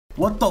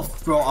What the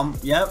bro?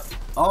 Yep.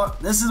 Oh,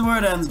 this is where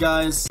it ends,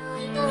 guys.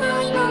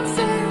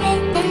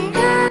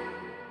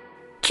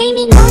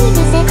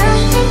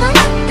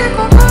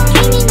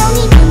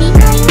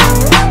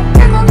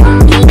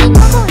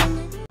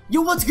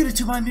 Yo, what's good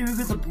YouTube? I'm here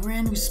with a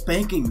brand new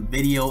spanking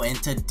video,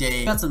 and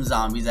today got some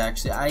zombies.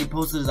 Actually, I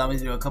posted a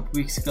zombies video a couple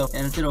weeks ago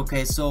and it did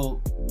okay,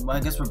 so I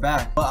guess we're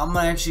back. But I'm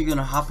actually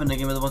gonna hop in the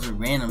game with a bunch of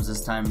randoms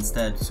this time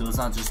instead, so it's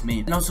not just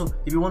me. And also,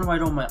 if you wonder why I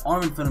don't have my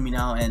arm in front of me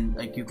now and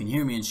like you can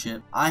hear me and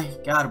shit, I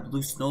got a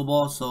blue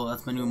snowball, so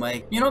that's my new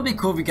mic. You know, it'd be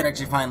cool if we could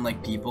actually find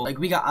like people. Like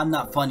we got I'm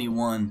Not Funny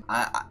 1.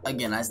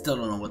 Again, I still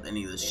don't know what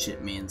any of this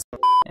shit means.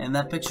 And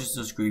that picture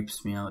just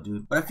creeps me out,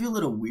 dude. But I feel a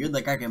little weird,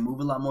 like I can move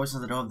a lot more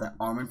since I don't have that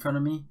arm in front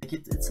of me. Like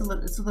it's a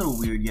little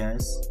weird,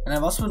 guys. And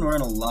I've also been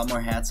wearing a lot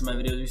more hats in my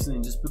videos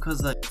recently, just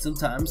because like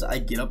sometimes I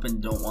get up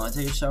and don't want to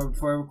take a shower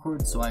before I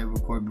record, so I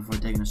record before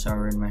taking a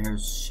shower, and my hair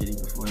is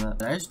shitty before that.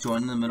 Did I just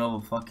join in the middle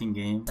of a fucking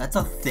game? That's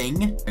a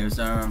thing. Okay, we're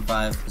starting around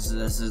 5. This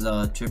is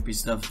trippy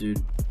stuff,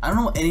 dude. I don't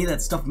know what any of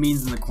that stuff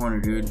means in the corner,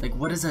 dude. Like,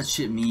 what does that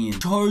shit mean?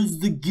 Charge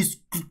the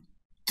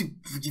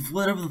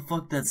whatever the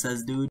fuck that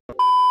says, dude.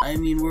 I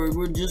mean,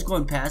 we're just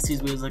going past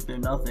these waves like they're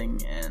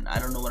nothing, and I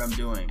don't know what I'm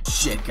doing.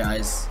 Shit,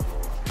 guys.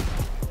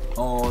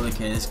 Oh,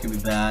 okay, this could be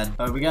bad.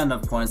 Alright, we got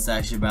enough points to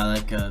actually buy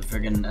like a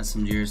friggin'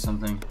 SMG or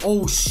something.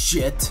 Oh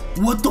shit!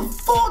 What the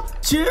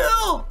fuck?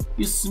 Chill!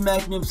 You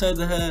smacked me upside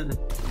the head.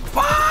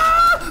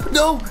 Ah!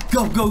 No!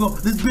 Go!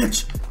 This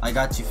bitch! I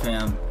got you,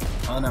 fam.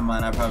 Oh, never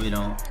mind. I probably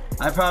don't.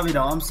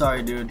 I'm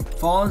sorry, dude.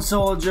 Fallen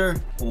soldier.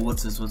 Oh,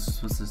 what's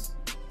this?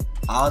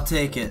 I'll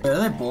take it. Are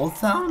they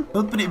both down?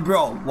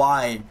 Bro,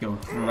 why? Go,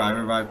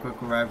 revive, quick.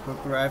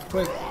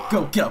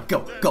 Go, get up,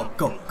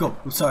 go.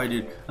 I'm sorry,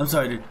 dude.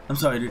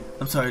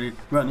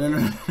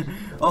 Run.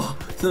 Oh,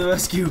 to the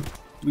rescue.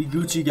 We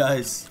Gucci,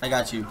 guys. I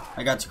got you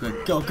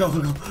quick. Go.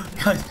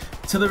 Guys,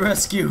 to the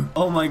rescue.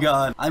 Oh my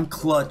god. I'm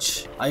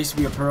clutch. I used to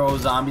be a pro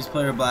zombies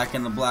player back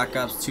in the Black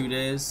Ops 2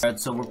 days. Alright,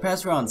 so we're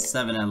past round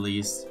 7 at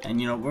least. And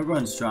you know, we're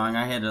going strong.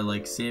 I had to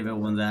like save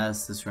everyone's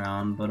ass this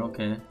round, but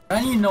okay.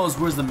 I need to know is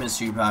where's the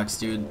mystery box,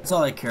 dude. That's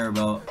all I care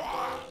about.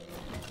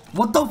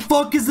 What the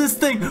fuck is this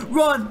thing?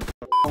 Run!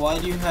 Why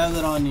do you have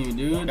that on you,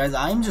 dude? Guys,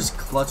 I'm just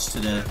clutch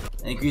today.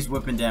 Increased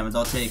weapon damage.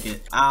 I'll take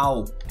it.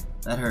 Ow.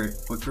 That hurt.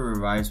 Quicker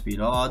revive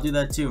speed. Oh, I'll do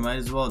that too. Might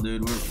as well,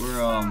 dude.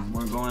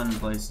 We're going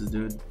places,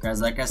 dude.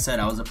 Guys, like I said,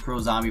 I was a pro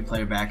zombie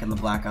player back in the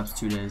Black Ops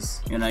 2 days.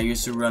 And I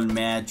used to run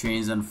mad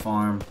trains on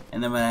farm.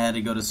 And then when I had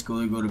to go to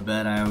school or go to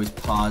bed, I always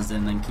paused it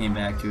and then came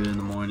back to it in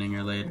the morning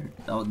or later.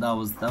 That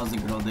was the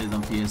good old days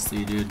on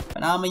PS3, dude. But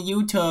now I'm a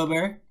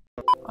YouTuber.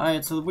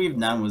 Alright, so the wave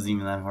 9 wasn't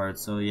even that hard.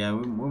 So yeah,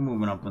 we're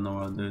moving up in the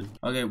world, dude.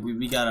 Okay,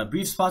 we got a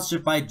brief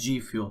sponsorship by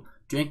G Fuel.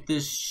 Drink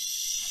this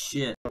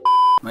shit.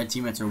 My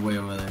teammates are way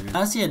over there, dude.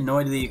 Honestly, I had no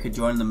idea that you could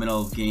join in the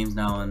middle of games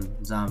now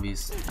in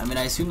zombies. I mean,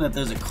 I assume that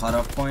there's a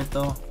cutoff point,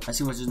 though. I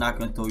assume it's just not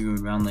gonna throw you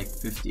around like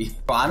 50.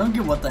 Bro, I don't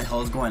get what the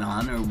hell is going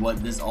on or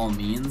what this all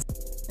means.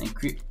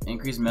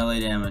 Increase melee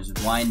damage.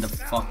 Why in the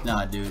fuck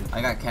not, dude?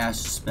 I got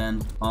cash to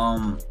spend.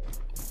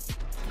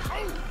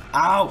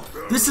 Ow!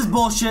 This is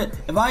bullshit.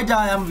 If I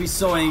die, I'm gonna be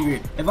so angry.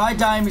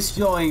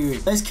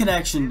 Nice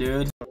connection,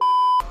 dude.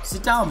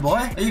 Sit down,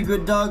 boy. Are you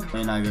good, dog?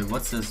 You're not good.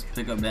 What's this?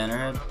 Pick up banner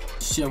head?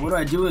 Shit, what do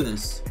I do with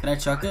this? Can I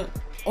chuck it?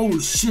 Oh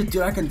shit,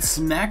 dude, I can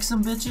smack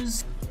some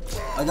bitches?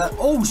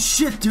 Oh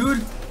shit,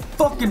 dude.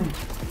 Fucking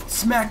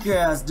smack your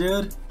ass,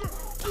 dude.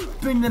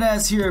 Bring that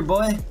ass here,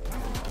 boy.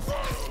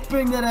 Bro.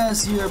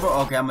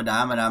 Okay, I'm gonna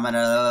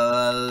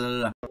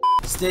die.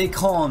 Stay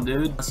calm,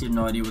 dude. I have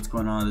no idea what's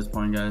going on at this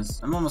point, guys.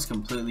 I'm almost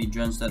completely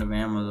drenched out of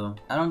ammo, though.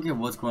 I don't get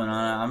what's going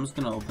on. I'm just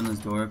gonna open this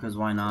door, because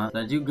why not?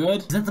 Did I do good?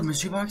 Is that the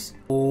mystery box?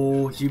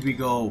 Oh, here we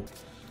go.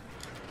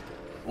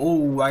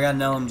 Oh, I got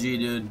an LMG,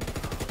 dude.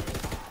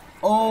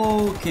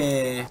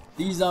 Okay.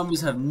 These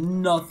zombies have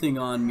nothing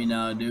on me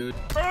now, dude.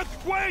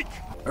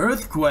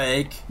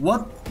 Earthquake?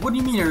 What do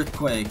you mean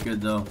earthquake?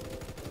 Good, though.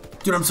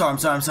 Dude, I'm sorry.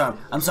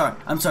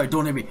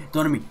 Don't hit me.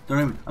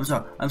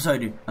 I'm sorry,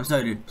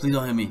 dude. Please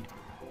don't hit me.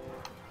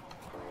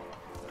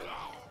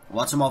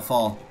 Watch them all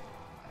fall.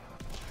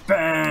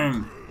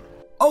 Bang!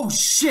 Oh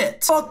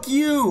shit! Fuck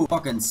you!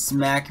 Fucking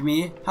smack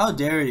me. How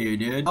dare you,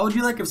 dude? How would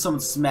you like if someone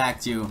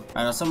smacked you? Alright,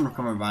 now someone will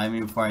come revive me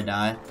before I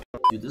die.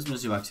 Dude, this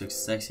mystery box looks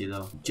sexy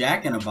though.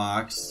 Jack in a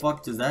box.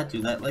 Fuck does that do?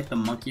 That like the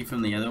monkey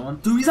from the other one?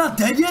 Dude, he's not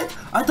dead yet?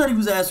 I thought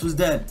his ass was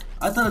dead.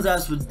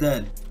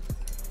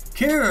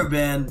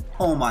 Carabin.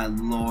 Oh my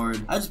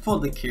lord. I just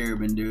pulled the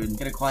Carabin, dude.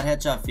 Get a quad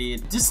headshot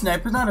feed. Does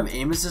snipers not have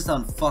aim assist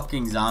on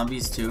fucking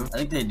zombies too? I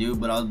think they do,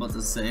 but I was about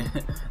to say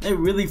they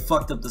really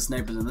fucked up the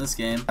snipers in this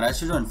game. But I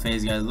should run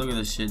phase, guys. Look at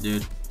this shit,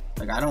 dude.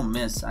 Like I don't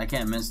miss. I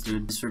can't miss,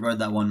 dude. Disregard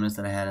that one miss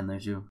that I had in there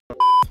too.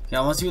 Okay,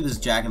 I want to see what this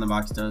Jack in the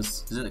Box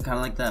does. Is it kind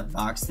of like that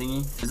box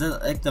thingy? Is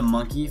it like the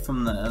monkey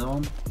from the other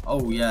one?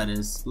 Oh yeah, it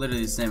is.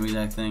 Literally the same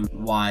exact thing.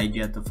 Why do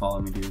you have to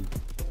follow me,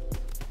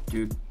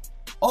 dude?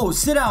 Oh,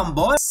 sit down,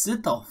 boy.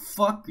 Sit the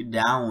fuck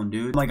down,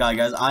 dude. Oh my god,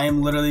 guys. I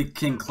am literally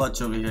King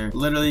Clutch over here.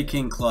 Literally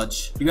King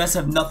Clutch. You guys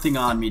have nothing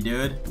on me,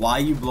 dude. Why are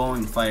you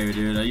blowing fire,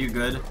 dude? Are you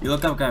good? You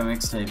look like a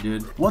mixtape,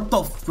 dude. What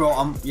the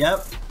bro?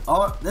 Yep.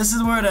 Oh, this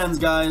is where it ends,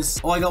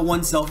 guys. Oh, I got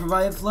one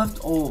self-revive left.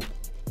 Oh.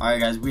 Alright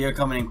guys, we are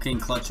coming in King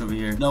Clutch over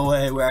here. No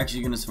way, we're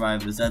actually gonna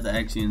survive this. That's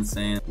actually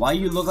insane. Why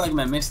you look like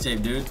my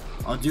mixtape, dude?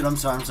 Oh dude, I'm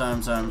sorry.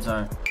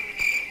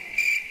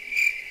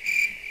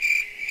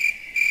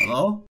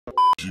 Hello?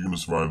 You're gonna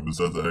survive this.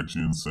 That's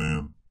actually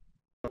insane.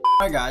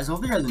 Alright guys,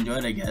 hope you guys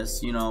enjoyed, I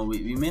guess. You know,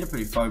 we made it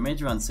pretty far. We made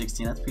it around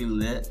 16. That's pretty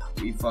lit.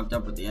 We fucked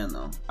up at the end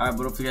though. Alright,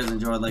 but if you guys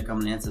enjoyed, like,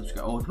 comment, and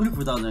subscribe. Oh,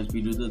 24,000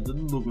 XP, dude.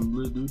 That's looking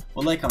lit, dude.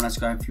 Well, like, comment,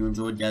 subscribe if you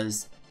enjoyed,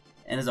 guys.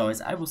 And as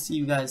always, I will see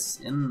you guys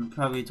in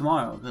probably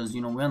tomorrow, because, you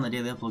know, we're on the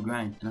daily upload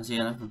grind. And I'll see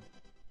you next one.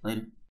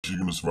 Later. You're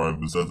gonna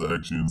survive this. That's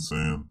actually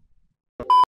insane.